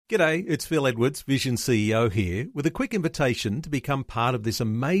G'day, it's Phil Edwards, Vision CEO here, with a quick invitation to become part of this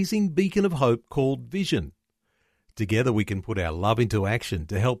amazing beacon of hope called Vision. Together we can put our love into action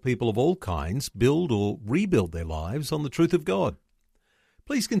to help people of all kinds build or rebuild their lives on the truth of God.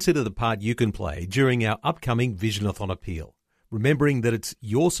 Please consider the part you can play during our upcoming Visionathon appeal, remembering that it's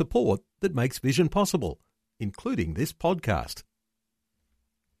your support that makes Vision possible, including this podcast.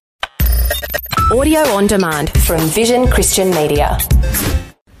 Audio on demand from Vision Christian Media.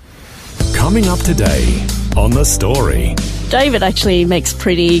 Coming up today on The Story. David actually makes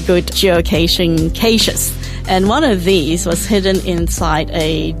pretty good geocaching caches, and one of these was hidden inside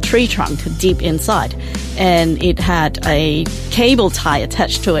a tree trunk, deep inside, and it had a cable tie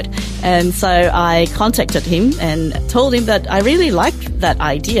attached to it. And so I contacted him and told him that I really liked that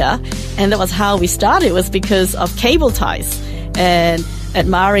idea, and that was how we started, was because of cable ties and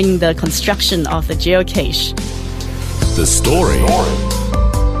admiring the construction of the geocache. The Story.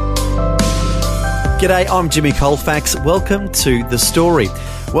 G'day, I'm Jimmy Colfax. Welcome to The Story.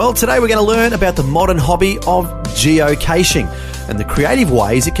 Well, today we're going to learn about the modern hobby of geocaching and the creative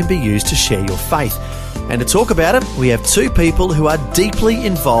ways it can be used to share your faith. And to talk about it, we have two people who are deeply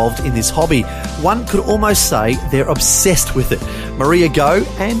involved in this hobby. One could almost say they're obsessed with it. Maria Go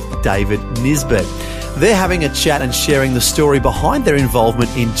and David Nisbet. They're having a chat and sharing the story behind their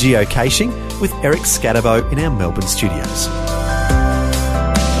involvement in geocaching with Eric Scatterbo in our Melbourne studios.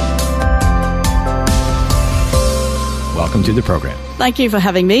 Welcome to the program. Thank you for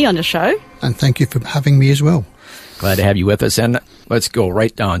having me on the show. And thank you for having me as well. Glad to have you with us. And let's go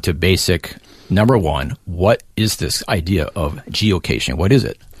right down to basic number one. What is this idea of geocaching? What is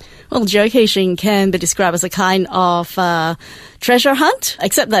it? Well, geocaching can be described as a kind of treasure hunt,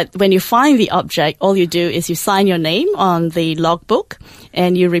 except that when you find the object, all you do is you sign your name on the logbook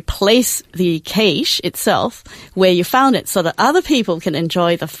and you replace the cache itself where you found it so that other people can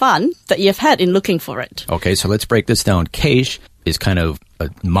enjoy the fun that you've had in looking for it. Okay, so let's break this down. Cache is kind of a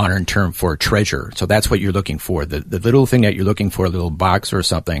modern term for treasure. So that's what you're looking for. The little thing that you're looking for, a little box or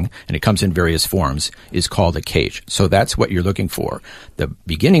something, and it comes in various forms, is called a cache. So that's what you're looking for. The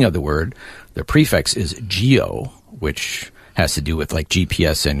beginning of the word, the prefix is geo, which has to do with like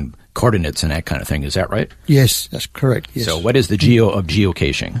GPS and coordinates and that kind of thing. Is that right? Yes, that's correct. Yes. So what is the geo of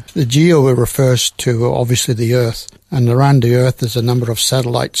geocaching? The geo refers to obviously the Earth. And around the Earth there's a number of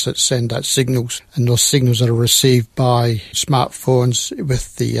satellites that send out signals. And those signals are received by smartphones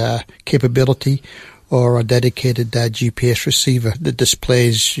with the capability or a dedicated GPS receiver that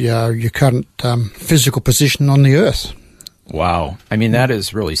displays your current physical position on the Earth. Wow. I mean, that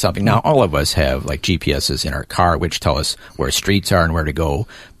is really something. Now, all of us have like GPSs in our car, which tell us where streets are and where to go.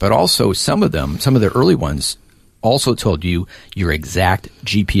 But also some of the early ones also told you your exact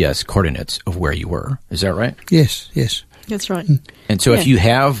GPS coordinates of where you were. Is that right? Yes, yes. That's right. And so if you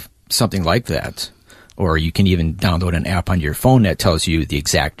have something like that, or you can even download an app on your phone that tells you the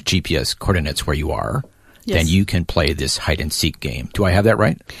exact GPS coordinates where you are, then you can play this hide-and-seek game. Do I have that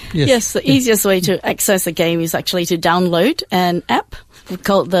right? Yes, the easiest way to access the game is actually to download an app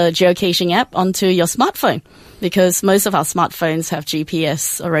called the geocaching app onto your smartphone, because most of our smartphones have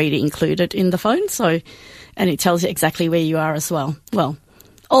GPS already included in the phone, and it tells you exactly where you are as well. Well,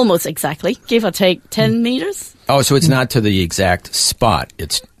 almost exactly, give or take 10 meters. Oh, so it's not to the exact spot,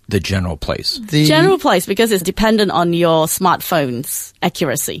 it's the general place. The general place, because it's dependent on your smartphone's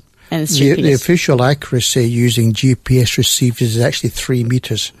accuracy. And the official accuracy using GPS receivers is actually 3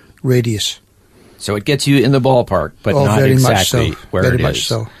 meters radius. So it gets you in the ballpark, but not exactly where it is. Very much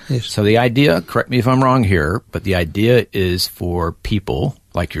so, yes. So the idea, correct me if I'm wrong here, but the idea is for people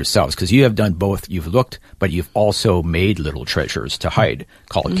like yourselves, because you have done both. You've looked, but you've also made little treasures to hide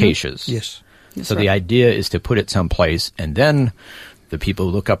called caches. Yes. So the idea is to put it someplace, and then the people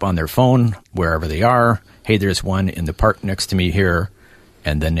look up on their phone, wherever they are, hey, there's one in the park next to me here,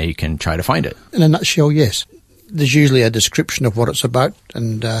 and then they can try to find it. In a nutshell, yes. There's usually a description of what it's about,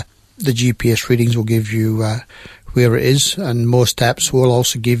 and the GPS readings will give you where it is, and most apps will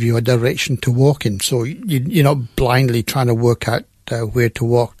also give you a direction to walk in. So you're not blindly trying to work out where to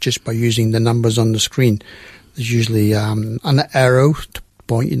walk just by using the numbers on the screen. There's usually an arrow to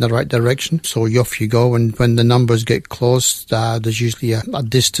point you in the right direction. So off you go, and when the numbers get close, there's usually a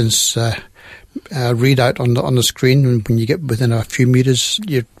distance readout on the screen, and when you get within a few meters,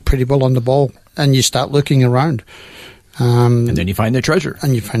 you're pretty well on the ball, and you start looking around. And then you find the treasure.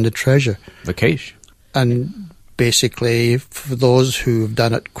 And you find the treasure. The cache. And basically, for those who have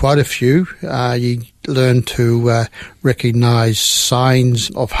done it quite a few, you learn to recognize signs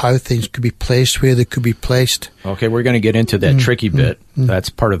of how things could be placed, where they could be placed. Okay, we're going to get into that tricky bit. That's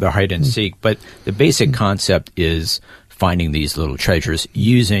part of the hide and seek. But the basic concept is finding these little treasures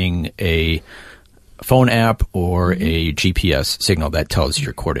using a phone app or a GPS signal that tells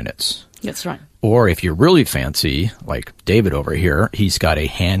your coordinates. That's right. Or if you're really fancy, like David over here, he's got a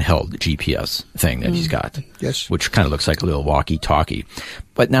handheld GPS thing that he's got. Yes. Which kind of looks like a little walkie-talkie.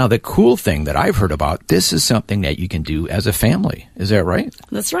 But now the cool thing that I've heard about, this is something that you can do as a family. Is that right?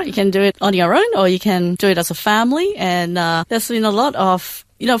 That's right. You can do it on your own, or you can do it as a family. And there's been a lot of,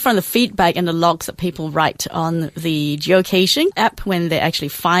 from the feedback and the logs that people write on the geocaching app when they actually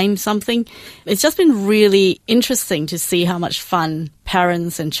find something. It's just been really interesting to see how much fun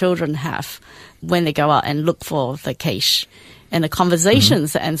parents and children have when they go out and look for the cache and the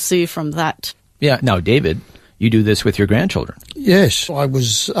conversations that ensue from that. Yeah. Now, David, you do this with your grandchildren. Yes, I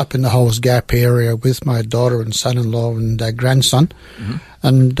was up in the Halls Gap area with my daughter and son-in-law and grandson,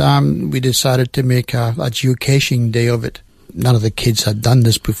 and we decided to make a geocaching day of it. None of the kids had done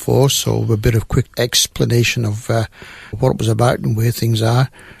this before, so a bit of quick explanation of what it was about and where things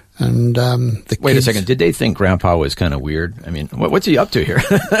are. And Wait a second. Did they think Grandpa was kind of weird? I mean, what's he up to here?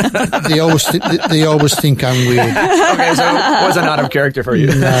 They always think I'm weird. Okay, so it wasn't out of character for you.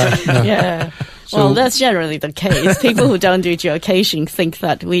 No. Yeah. Well, that's generally the case. People who don't do geocaching think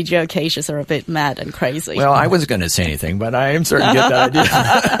that we geocachers are a bit mad and crazy. Well, I wasn't going to say anything, but I am certain to get that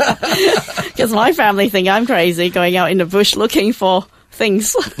idea. Because my family think I'm crazy going out in the bush looking for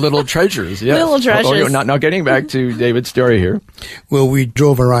things. Little treasures, yes. Little treasures. Now getting back to David's story here. Well, we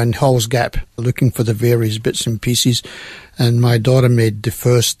drove around Halls Gap looking for the various bits and pieces, and my daughter made the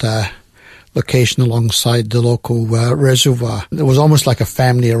first location alongside the local reservoir. It was almost like a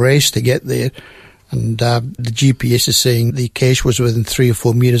family race to get there, and the GPS is saying the cache was within 3 or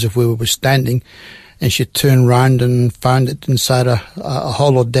 4 meters of where we were standing, and she turned round and found it inside a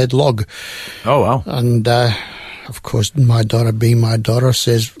hollow dead log. Oh, wow. And of course, my daughter, being my daughter,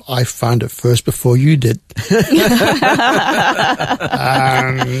 says, I found it first before you did.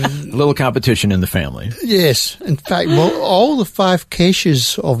 A little competition in the family. Yes. In fact, well, all the 5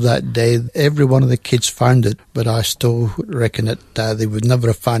 caches of that day, every one of the kids found it, but I still reckon that they would never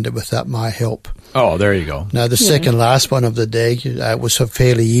have found it without my help. Oh, there you go. Now, the second last one of the day was a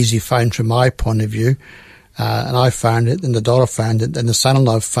fairly easy find from my point of view, and I found it, and the daughter found it, and the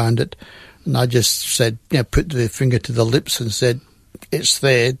son-in-law found it. And I just said, put the finger to the lips and said, it's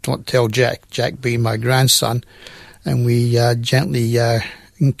there, don't tell Jack. Jack being my grandson. And we gently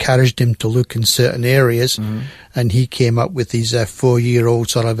encouraged him to look in certain areas. And he came up with his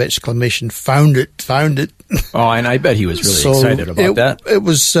 4-year-old sort of exclamation, found it. Oh, and I bet he was really excited about that. It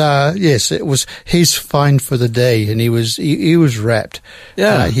was, yes, it was his find for the day. And he was wrapped.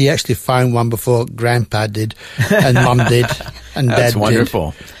 Yeah. He actually found one before Grandpa did, and Mum did, and Dad did. That's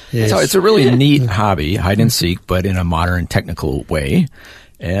wonderful. Yes. So it's a really neat hobby, hide and seek, but in a modern technical way.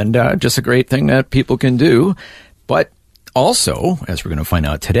 And just a great thing that people can do. But also, as we're going to find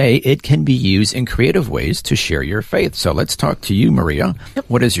out today, it can be used in creative ways to share your faith. So let's talk to you, Maria. Yep.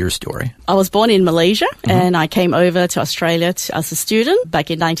 What is your story? I was born in Malaysia, and I came over to Australia as a student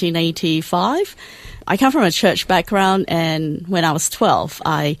back in 1985. I come from a church background, and when I was 12,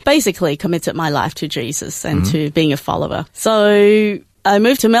 I basically committed my life to Jesus and to being a follower. So I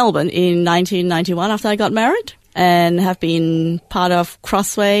moved to Melbourne in 1991 after I got married, and have been part of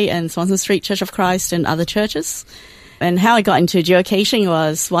Crossway and Swanston Street Church of Christ and other churches. And how I got into geocaching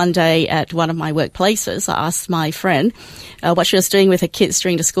was one day at one of my workplaces, I asked my friend what she was doing with her kids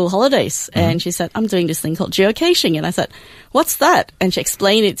during the school holidays. And she said, I'm doing this thing called geocaching. And I said, what's that? And she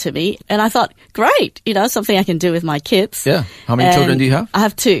explained it to me. And I thought, great, something I can do with my kids. Yeah. How many children do you have? I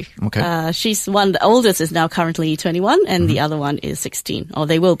have 2. Okay. The oldest is now currently 21, and the other one is 16, or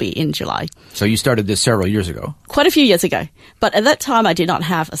they will be in July. So you started this several years ago? Quite a few years ago. But at that time, I did not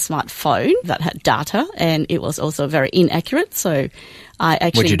have a smartphone that had data, and it was also very inaccurate. So I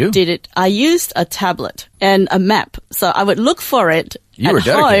actually did it. I used a tablet and a map. So I would look for it at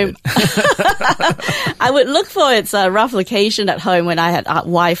home. I would look for its rough location at home when I had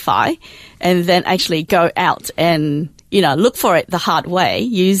Wi-Fi, and then actually go out and look for it the hard way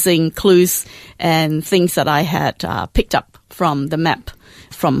using clues and things that I had picked up from the map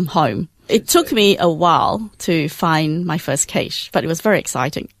from home. It took me a while to find my first cache, but it was very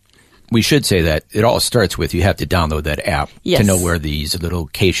exciting. We should say that it all starts with you have to download that app Yes. to know where these little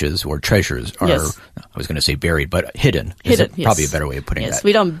caches or treasures are, Yes. I was going to say buried, but hidden. Hidden, Is probably a yes. better way of putting Yes, that.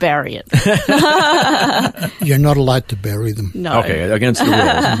 we don't bury it. You're not allowed to bury them. No. Okay, against the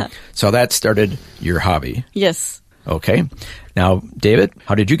rules. So that started your hobby. Yes. Okay. Now, David,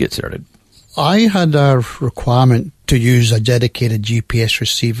 how did you get started? I had a requirement to use a dedicated GPS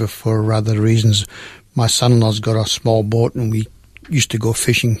receiver for other reasons. My son-in-law's got a small boat, and we used to go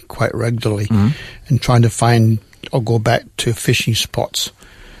fishing quite regularly, and trying to find or go back to fishing spots.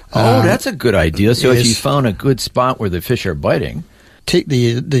 Oh, that's a good idea. So if yes. you found a good spot where the fish are biting, take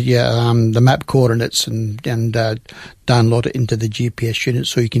the map coordinates and download it into the GPS unit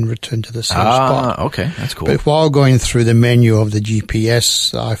so you can return to the same spot. Okay, that's cool. But while going through the menu of the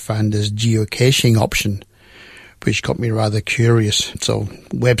GPS, I found this geocaching option, which got me rather curious. So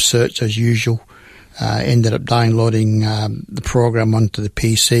web search as usual. Ended up downloading the program onto the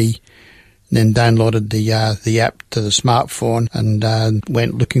PC, then downloaded the app to the smartphone and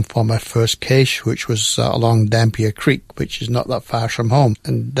went looking for my first cache, which was along Dampier Creek, which is not that far from home,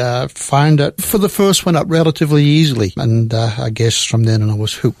 and found it for the first one up relatively easily. And I guess from then on I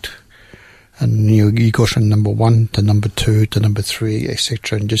was hooked. And you go from number 1 to number 2 to number 3,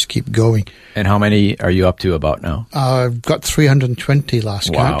 etc., and just keep going. And how many are you up to about now? I've got 320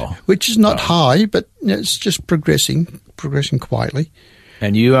 last count, which is not high, but it's just progressing quietly.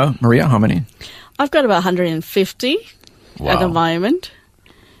 And you, Maria, how many? I've got about 150 at the moment.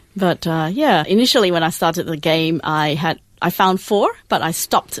 But initially when I started the game, I found 4, but I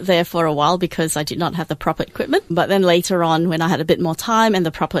stopped there for a while because I did not have the proper equipment. But then later on, when I had a bit more time and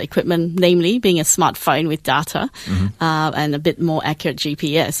the proper equipment, namely being a smartphone with data and a bit more accurate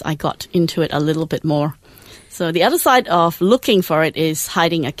GPS, I got into it a little bit more. So the other side of looking for it is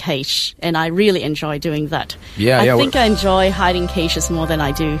hiding a cache, and I really enjoy doing that. I think I enjoy hiding caches more than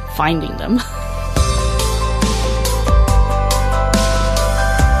I do finding them.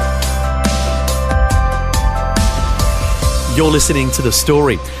 You're listening to The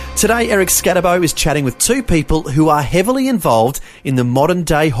Story. Today, Eric Scatterbo is chatting with 2 people who are heavily involved in the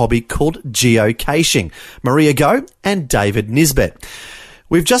modern-day hobby called geocaching, Maria Go and David Nisbet.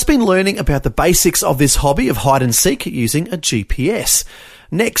 We've just been learning about the basics of this hobby of hide-and-seek using a GPS.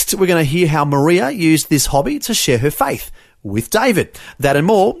 Next, we're going to hear how Maria used this hobby to share her faith with David. That and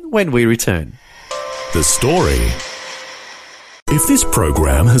more when we return. The Story. If this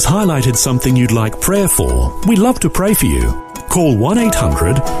program has highlighted something you'd like prayer for, we'd love to pray for you. Call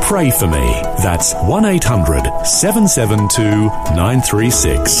 1-800-PRAY-FOR-ME. That's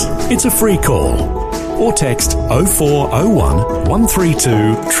 1-800-772-936. It's a free call. Or text 0401 132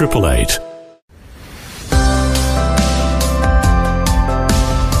 888.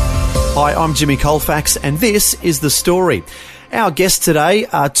 Hi, I'm Jimmy Colfax, and this is The Story. Our guests today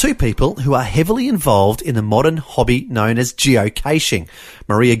are 2 people who are heavily involved in the modern hobby known as geocaching,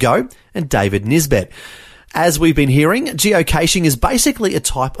 Maria Go and David Nisbet. As we've been hearing, geocaching is basically a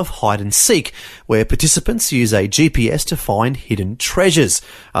type of hide-and-seek, where participants use a GPS to find hidden treasures,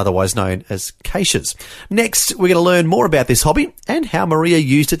 otherwise known as caches. Next, we're going to learn more about this hobby and how Maria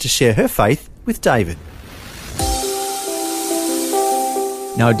used it to share her faith with David.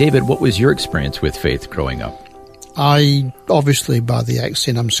 Now, David, what was your experience with faith growing up? I, obviously, by the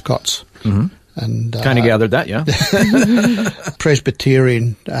accent, I'm Scots. Mm-hmm. And kind of gathered that, yeah.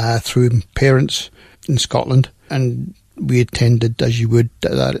 Presbyterian through parents in Scotland. And we attended, as you would,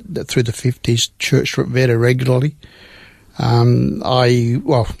 through the 50s, church very regularly.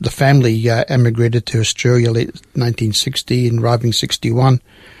 The family emigrated to Australia late 1960 and arriving in 61.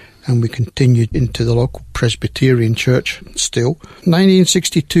 And we continued into the local Presbyterian church still.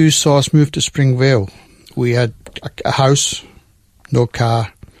 1962 saw us move to Springvale. We had a house, no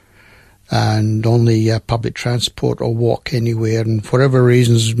car, and only public transport or walk anywhere. And for whatever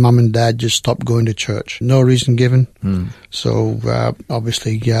reasons, Mum and Dad just stopped going to church. No reason given. So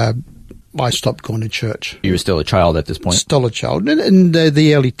obviously, I stopped going to church. You were still a child at this point? Still a child, in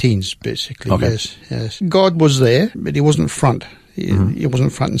the early teens, basically. Okay. Yes. God was there, but He wasn't front. He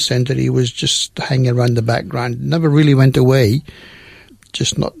wasn't front and centre. He was just hanging around the background. Never really went away.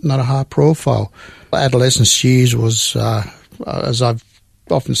 Just not a high profile. Adolescence years was, as I've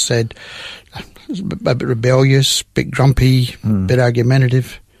often said, a bit rebellious, a bit grumpy, a bit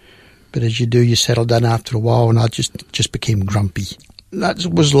argumentative. But as you do, you settle down after a while, and I just became grumpy. That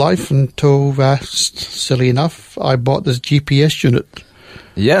was life until, silly enough, I bought this GPS unit.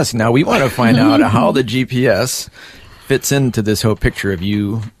 Yes, now we want to find out how the GPS fits into this whole picture of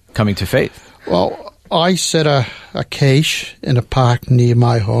you coming to faith. Well, I set a cache in a park near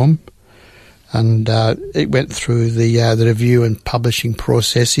my home, and it went through the review and publishing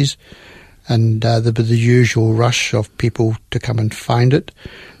processes, and there was the usual rush of people to come and find it.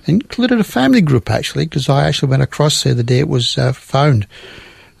 Included a family group, actually, because I actually went across there the day it was found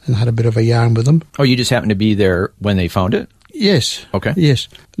and had a bit of a yarn with them. Oh, you just happened to be there when they found it? Yes. Okay. Yes.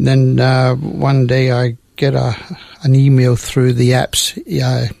 And then one day I get an email through the app's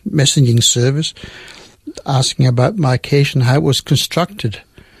messaging service asking about my cache and how it was constructed.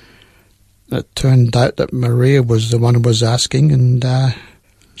 It turned out that Maria was the one who was asking, and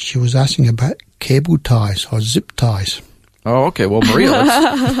she was asking about cable ties or zip ties. Oh, okay. Well, Maria,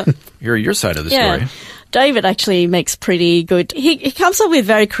 let's hear your side of the story. David actually makes pretty good. He comes up with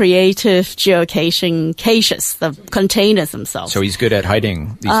very creative geocaching caches, the containers themselves. So he's good at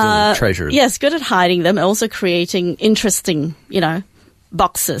hiding these little treasures. Yes, good at hiding them, and also creating interesting,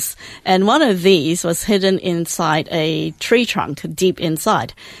 boxes. And one of these was hidden inside a tree trunk, deep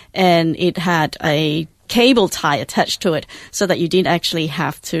inside, and it had a cable tie attached to it so that you didn't actually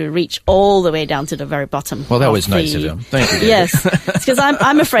have to reach all the way down to the very bottom. Well, that was nice of him. Thank you, David. Yes, because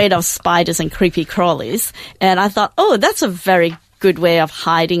I'm afraid of spiders and creepy crawlies, and I thought, that's a very good way of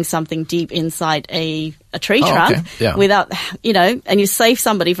hiding something deep inside a tree trunk without, and you save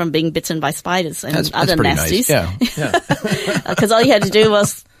somebody from being bitten by spiders and other nasties. Nice. Yeah. Because all you had to do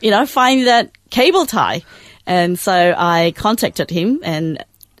was, find that cable tie. And so I contacted him and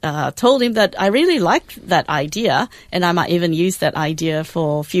told him that I really liked that idea and I might even use that idea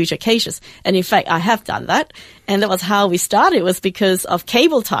for future caches. And in fact, I have done that. And that was how we started, was because of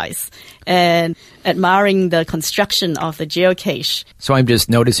cable ties and admiring the construction of the geocache. So I'm just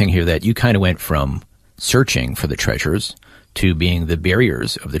noticing here that you kind of went from searching for the treasures to being the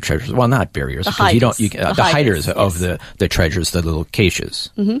barriers of the treasures. Well, not barriers, because the hiders of the treasures, the little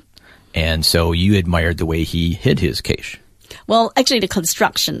caches. Mm-hmm. And so you admired the way he hid his cache. Well, actually the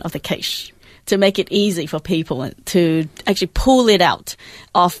construction of the cache to make it easy for people to actually pull it out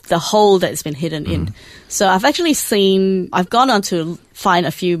of the hole that's been hidden in. So I've gone on to find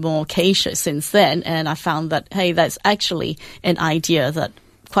a few more caches since then, and I found that, hey, that's actually an idea that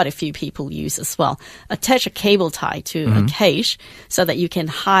quite a few people use as well. Attach a cable tie to a cache so that you can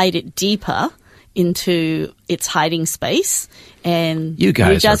hide it deeper into its hiding space, and you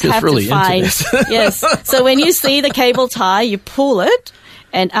guys just are have really to find into this. Yes. So when you see the cable tie, you pull it,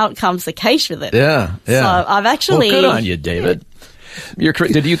 and out comes the cache with it. Yeah. So I've actually good on you, David.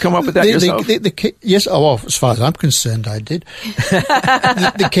 Did you come up with that yourself? Yes. As far as I'm concerned, I did.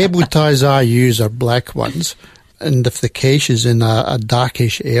 The cable ties I use are black ones. And if the cache is in a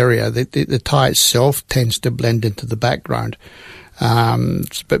darkish area, the tie itself tends to blend into the background.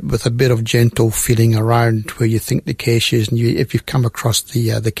 But with a bit of gentle feeling around where you think the cache is, and if you've come across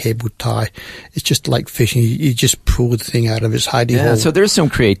the cable tie, it's just like fishing. You just pull the thing out of its hiding hole. So there's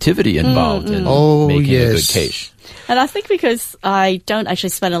some creativity involved in making a good cache. And I think because I don't actually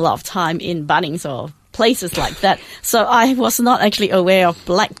spend a lot of time in Bunnings or places like that, so I was not actually aware of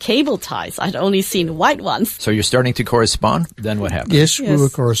black cable ties. I'd only seen white ones. So you're starting to correspond? Then what happened? Yes, we were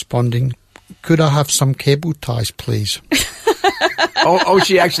corresponding. Could I have some cable ties, please?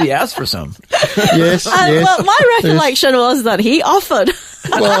 She actually asked for some. Yes. Well, my recollection was that he offered.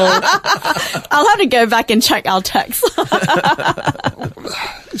 Well, I'll have to go back and check our text.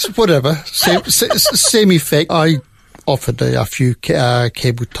 Whatever. Same effect. I offered a few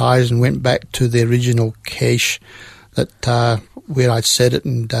cable ties and went back to the original cache that where I'd set it,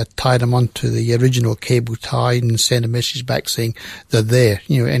 and tied them onto the original cable tie and sent a message back saying they're there,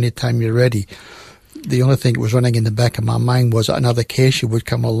 anytime you're ready. The only thing that was running in the back of my mind was that another cacher would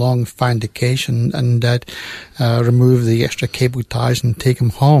come along, find the cache and remove the extra cable ties and take them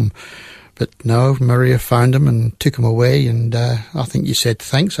home. But no, Maria found them and took them away, and I think you said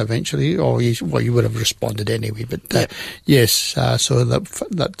thanks eventually, or you would have responded anyway. But yes, so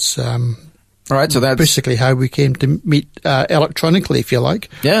that's all right. So that's basically how we came to meet electronically, if you like.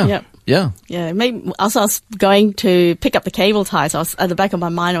 Yeah. Yep. Yeah. Maybe as I was going to pick up the cable ties, I was at the back of my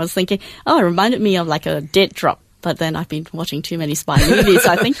mind, I was thinking, it reminded me of like a dead drop. But then I've been watching too many spy movies,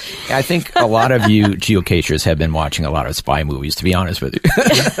 I think. I think a lot of you geocachers have been watching a lot of spy movies, to be honest with you.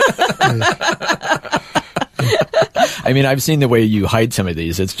 I mean, I've seen the way you hide some of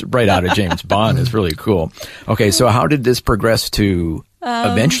these. It's right out of James Bond. It's really cool. Okay, so how did this progress to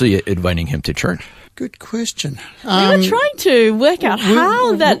eventually inviting him to church? Good question. We were trying to work out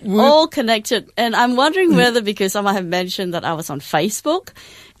how that all connected, and I'm wondering whether because I might have mentioned that I was on Facebook,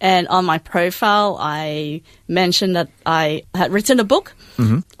 and on my profile I mentioned that I had written a book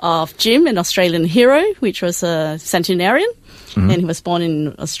of Jim, an Australian hero, which was a centenarian, and he was born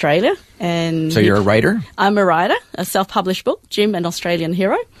in Australia. And so you're a writer? I'm a writer, a self-published book, Jim, an Australian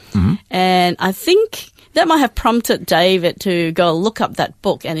hero, and I think that might have prompted David to go look up that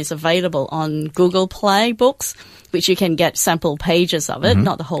book, and it's available on Google Play Books, which you can get sample pages of it,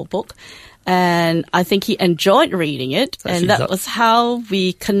 not the whole book. And I think he enjoyed reading it, that was how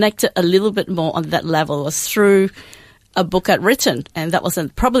we connected a little bit more on that level, was through a book I'd written, and that was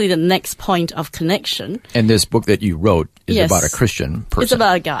probably the next point of connection. And this book that you wrote is about a Christian person. It's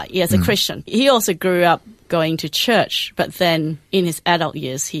about a guy, yes, a Christian. He also grew up going to church, but then in his adult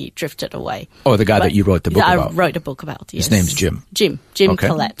years, he drifted away. Oh, the guy that you wrote the book about? I wrote a book about, yes. His name's Jim. Jim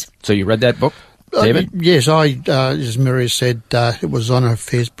Collette. So you read that book? David? Yes, as Maria said, it was on her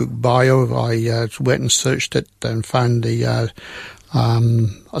Facebook bio. I went and searched it and found a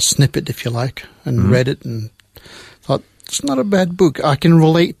snippet, if you like, and read it and thought, it's not a bad book. I can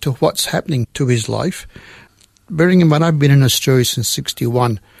relate to what's happening to his life. Bearing in mind, I've been in Australia since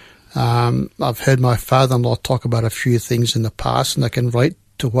 1961. I've heard my father-in-law talk about a few things in the past, and I can relate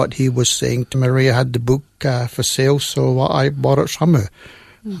to what he was saying. Maria had the book for sale, so I bought it from her.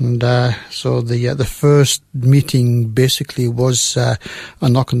 And so the first meeting basically was a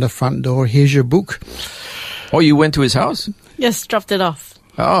knock on the front door. Here's your book. Oh, you went to his house? Yes, dropped it off.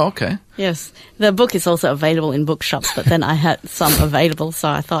 Oh, okay. Yes. The book is also available in bookshops, but then I had some available, so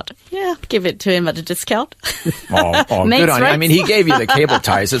I thought, give it to him at a discount. Oh, good on you. I mean, he gave you the cable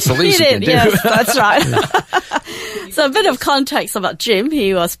ties. It's the least you can do. Yes, that's right. So a bit of context about Jim.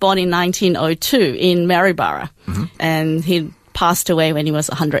 He was born in 1902 in Maryborough, and he passed away when he was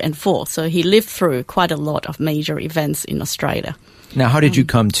 104. So he lived through quite a lot of major events in Australia. Now, how did you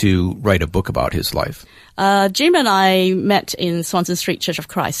come to write a book about his life? Jim and I met in Swanston Street Church of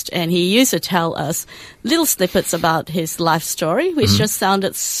Christ, and he used to tell us little snippets about his life story, which just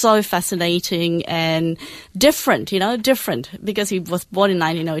sounded so fascinating and different, because he was born in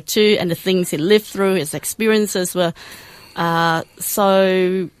 1902, and the things he lived through, his experiences were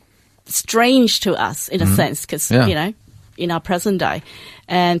so strange to us in a sense, because, in our present day.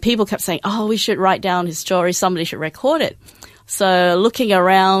 And people kept saying, we should write down his story, somebody should record it. So looking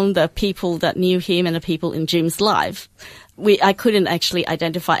around the people that knew him and the people in Jim's life, I couldn't actually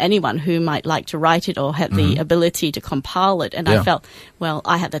identify anyone who might like to write it or had the ability to compile it. And I felt,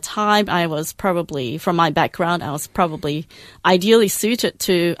 I had the time. I was probably, from my background, I was probably ideally suited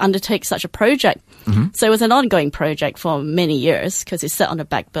to undertake such a project. So it was an ongoing project for many years because it's set on the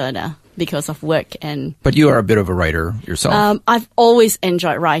back burner because of work. But you are a bit of a writer yourself. I've always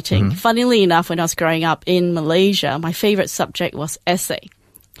enjoyed writing. Funnily enough, when I was growing up in Malaysia, my favorite subject was essay.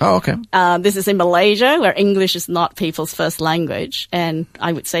 Oh, okay. This is in Malaysia, where English is not people's first language. And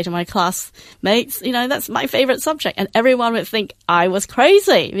I would say to my classmates, that's my favorite subject. And everyone would think I was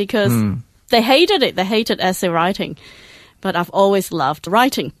crazy because they hated it. They hated essay writing. But I've always loved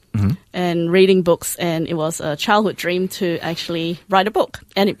writing and reading books. And it was a childhood dream to actually write a book.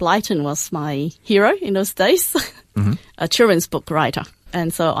 Enid Blyton was my hero in those days, a children's book writer.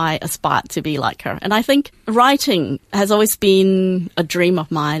 And so I aspired to be like her. And I think writing has always been a dream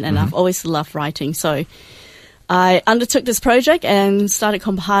of mine, and I've always loved writing. So I undertook this project and started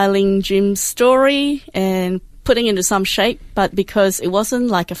compiling Jim's story and putting it into some shape. But because it wasn't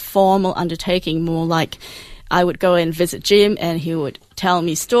like a formal undertaking, more like I would go and visit Jim and he would tell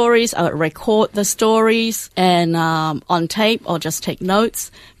me stories. I would record the stories and on tape or just take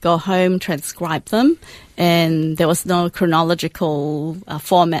notes, go home, transcribe them. And there was no chronological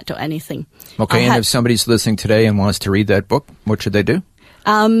format or anything. Okay, and if somebody's listening today and wants to read that book, what should they do?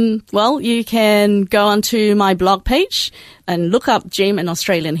 You can go onto my blog page and look up Jim, an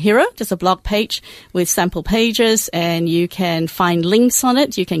Australian Hero. There's a blog page with sample pages, and you can find links on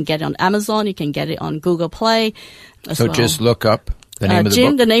it. You can get it on Amazon. You can get it on Google Play as well. Just look up the name of the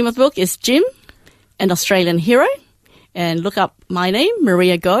book? The name of the book is Jim, an Australian Hero. And look up my name,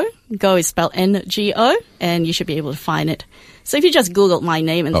 Maria Go. Go is spelled Ngo, and you should be able to find it. So if you just Google my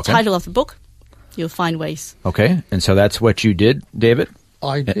name and the title of the book, you'll find ways. Okay, and so that's what you did, David?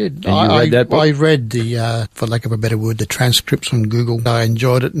 I did. And you read that book? I read the, for lack of a better word, the transcripts on Google. I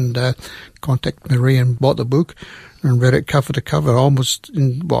enjoyed it and contacted Maria and bought the book and read it cover to cover, almost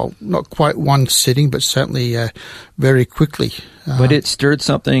in, not quite one sitting, but certainly very quickly. But it stirred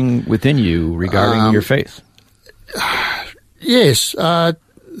something within you regarding your faith. Yes.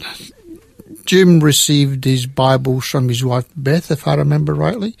 Jim received his Bibles from his wife Beth, if I remember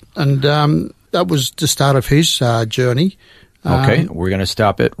rightly. And that was the start of his journey. Okay, we're going to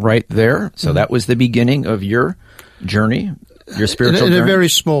stop it right there. So that was the beginning of your journey, your spiritual journey? In a very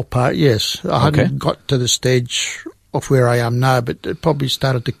small part, yes. I hadn't got to the stage of where I am now, but it probably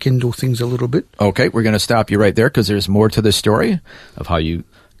started to kindle things a little bit. Okay, we're going to stop you right there because there's more to the story of how you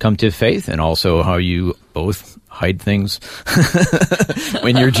come to faith and also how you both hide things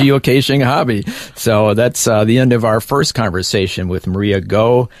when you're geocaching hobby. So that's the end of our first conversation with Maria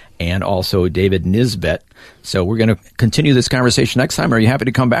Go and also David Nisbet. So we're going to continue this conversation next time. Are you happy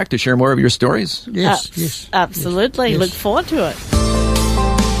to come back to share more of your stories? Yes. Absolutely. Yes. Look forward to it.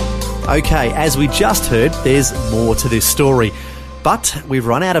 Okay, as we just heard, there's more to this story. But we've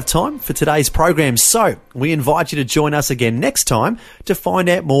run out of time for today's program, so we invite you to join us again next time to find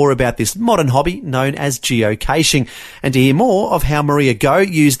out more about this modern hobby known as geocaching and to hear more of how Maria Go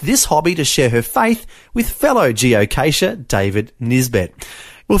used this hobby to share her faith with fellow geocacher David Nisbet.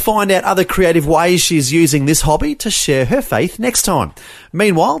 We'll find out other creative ways she's using this hobby to share her faith next time.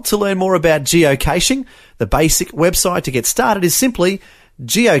 Meanwhile, to learn more about geocaching, the basic website to get started is simply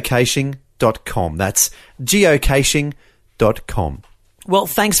geocaching.com. That's geocaching.com. Well,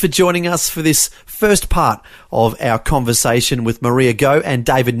 thanks for joining us for this first part of our conversation with Maria Goh and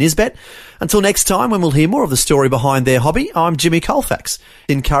David Nisbet. Until next time, when we'll hear more of the story behind their hobby, I'm Jimmy Colfax,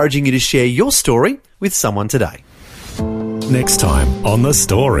 encouraging you to share your story with someone today. Next time on The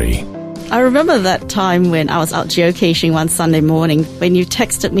Story. I remember that time when I was out geocaching one Sunday morning when you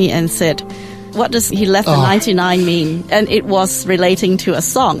texted me and said, what does he left the 99 mean? And it was relating to a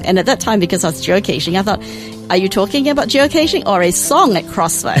song. And at that time, because I was geocaching, I thought, are you talking about geocaching or a song at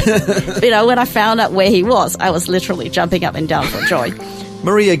Crossway? When I found out where he was, I was literally jumping up and down for joy.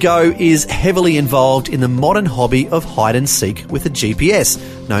 Maria Goh is heavily involved in the modern hobby of hide and seek with a GPS,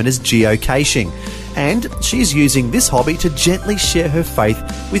 known as geocaching. And she's using this hobby to gently share her faith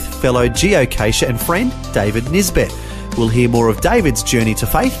with fellow geocacher and friend David Nisbet. We'll hear more of David's journey to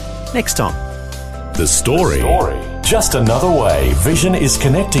faith next time. The Story. Just another way Vision is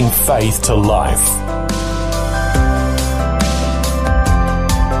connecting faith to life.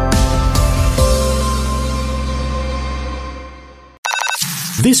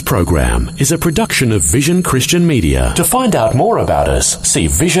 This program is a production of Vision Christian Media. To find out more about us, see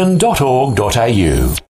vision.org.au.